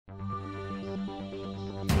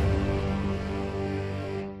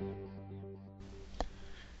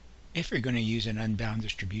If you're going to use an unbound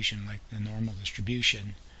distribution like the normal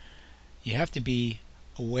distribution, you have to be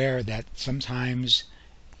aware that sometimes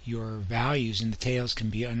your values in the tails can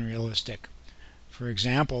be unrealistic. For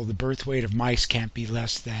example, the birth weight of mice can't be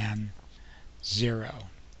less than 0.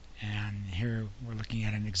 And here we're looking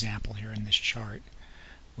at an example here in this chart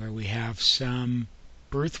where we have some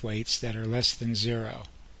birth weights that are less than 0,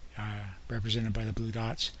 represented by the blue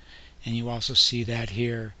dots. And you also see that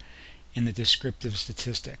here in the descriptive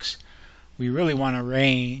statistics. We really want to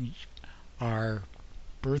range our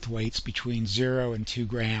birth weights between 0 and 2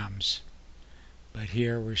 grams. But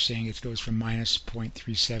here we're saying it goes from minus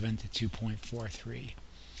 0.37 to 2.43.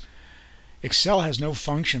 Excel has no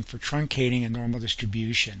function for truncating a normal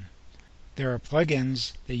distribution. There are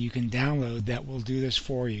plugins that you can download that will do this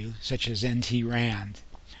for you, such as NT-RAND.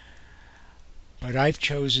 But I've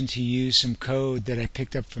chosen to use some code that I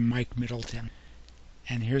picked up from Mike Middleton.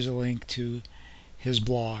 And here's a link to his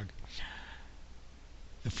blog.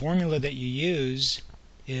 The formula that you use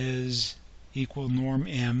is equal norm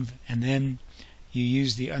inv, and then you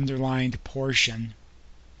use the underlined portion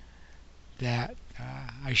that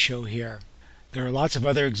I show here. There are lots of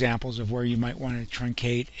other examples of where you might want to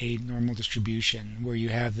truncate a normal distribution, where you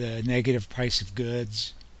have the negative price of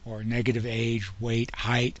goods, or negative age, weight,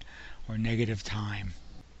 height, or negative time.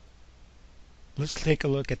 Let's take a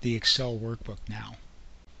look at the Excel workbook now.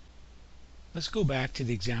 Let's go back to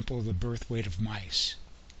the example of the birth weight of mice.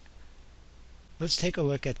 Let's take a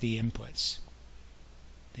look at the inputs.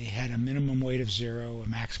 They had a minimum weight of 0, a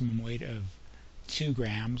maximum weight of 2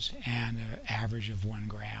 grams, and an average of 1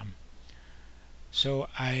 gram. So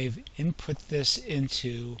I've input this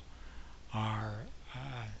into our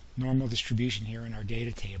normal distribution here in our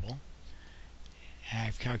data table.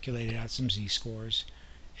 I've calculated out some z-scores,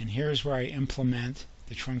 and here's where I implement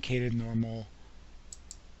the truncated normal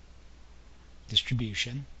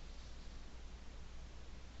distribution.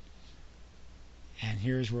 And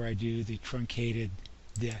here's where I do the truncated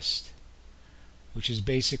dist, which is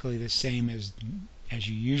basically the same as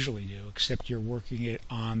you usually do, except you're working it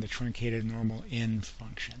on the truncated normal in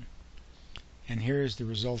function. And here's the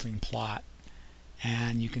resulting plot,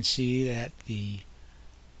 and you can see that the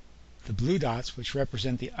blue dots, which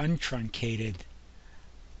represent the untruncated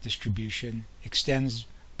distribution, extends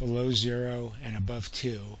below 0 and above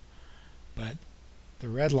 2, but the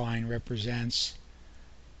red line represents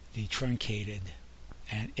the truncated,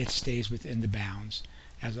 and it stays within the bounds,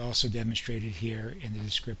 as also demonstrated here in the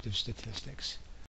descriptive statistics.